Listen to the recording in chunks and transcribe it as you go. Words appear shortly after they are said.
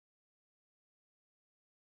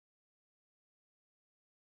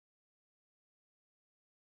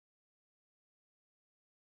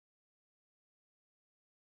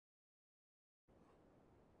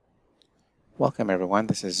Welcome everyone,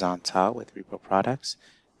 this is Zanta with Repo Products.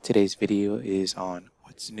 Today's video is on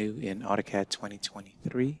what's new in AutoCAD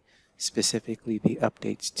 2023, specifically the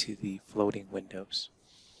updates to the floating windows.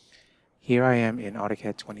 Here I am in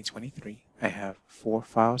AutoCAD 2023. I have 4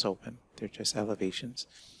 files open, they're just elevations.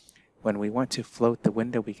 When we want to float the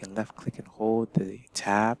window, we can left click and hold the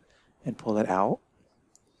tab and pull it out,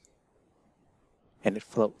 and it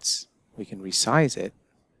floats. We can resize it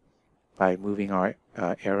by moving our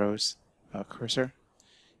arrows cursor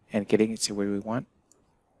and getting it to where we want.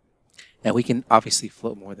 Now we can obviously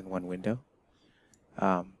float more than one window.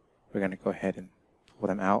 We're going to go ahead and pull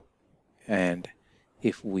them out, and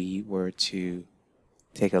if we were to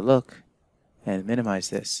take a look and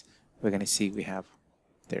minimize this, we're going to see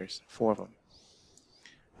there's 4 of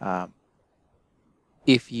them.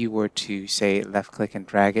 If you were to say left click and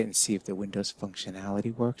drag it and see if the Windows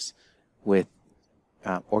functionality works with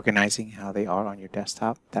organizing how they are on your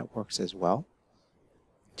desktop, that works as well.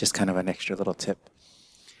 Just kind of an extra little tip.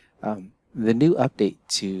 The new update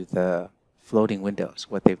to the floating windows,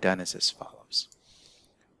 what they've done is as follows.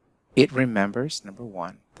 It remembers, number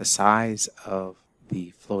one, the size of the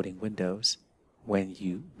floating windows when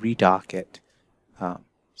you redock it.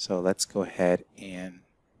 So let's go ahead and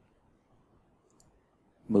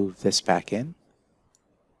move this back in,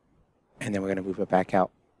 and then we're going to move it back out,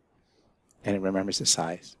 and it remembers the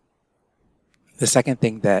size. The second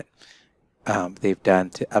thing that they've done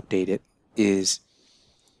to update it is,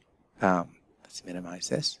 let's minimize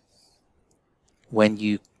this. When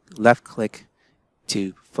you left click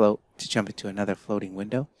to jump into another floating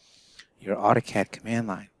window, your AutoCAD command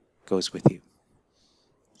line goes with you.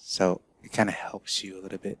 So it kind of helps you a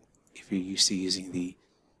little bit if you're used to using the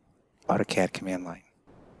AutoCAD command line.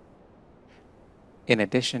 In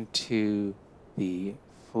addition to the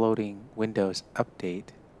floating windows update,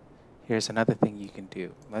 here's another thing you can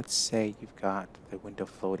do. Let's say you've got the window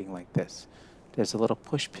floating like this. There's a little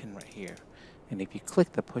push pin right here, and if you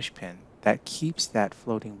click the push pin, that keeps that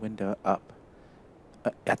floating window up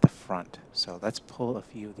at the front. So let's pull a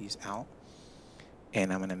few of these out,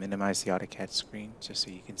 and I'm going to minimize the AutoCAD screen just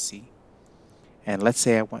so you can see. And let's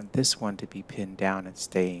say I want this one to be pinned down and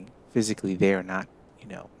staying physically there, not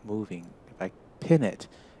moving. If I pin it,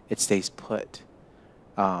 it stays put.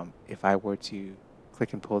 If I were to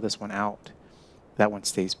click and pull this one out, that one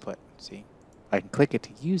stays put. See, I can click it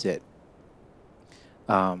to use it,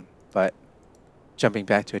 but jumping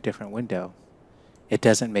back to a different window, it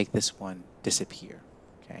doesn't make this one disappear.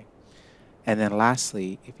 Okay, and then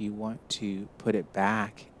lastly, if you want to put it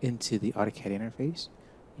back into the AutoCAD interface,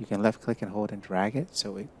 you can left click and hold and drag it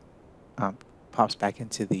so it pops back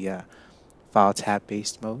into the File tab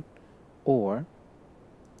based mode, or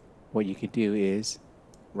what you could do is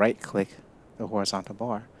right click the horizontal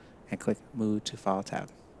bar and click Move to File tab.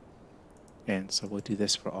 And so we'll do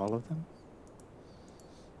this for all of them.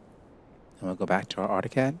 And we'll go back to our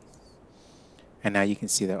AutoCAD. And now you can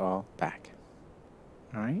see they're all back.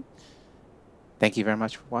 All right. Thank you very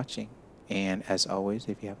much for watching. And as always,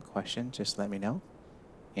 if you have a question, just let me know.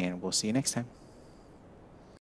 And we'll see you next time.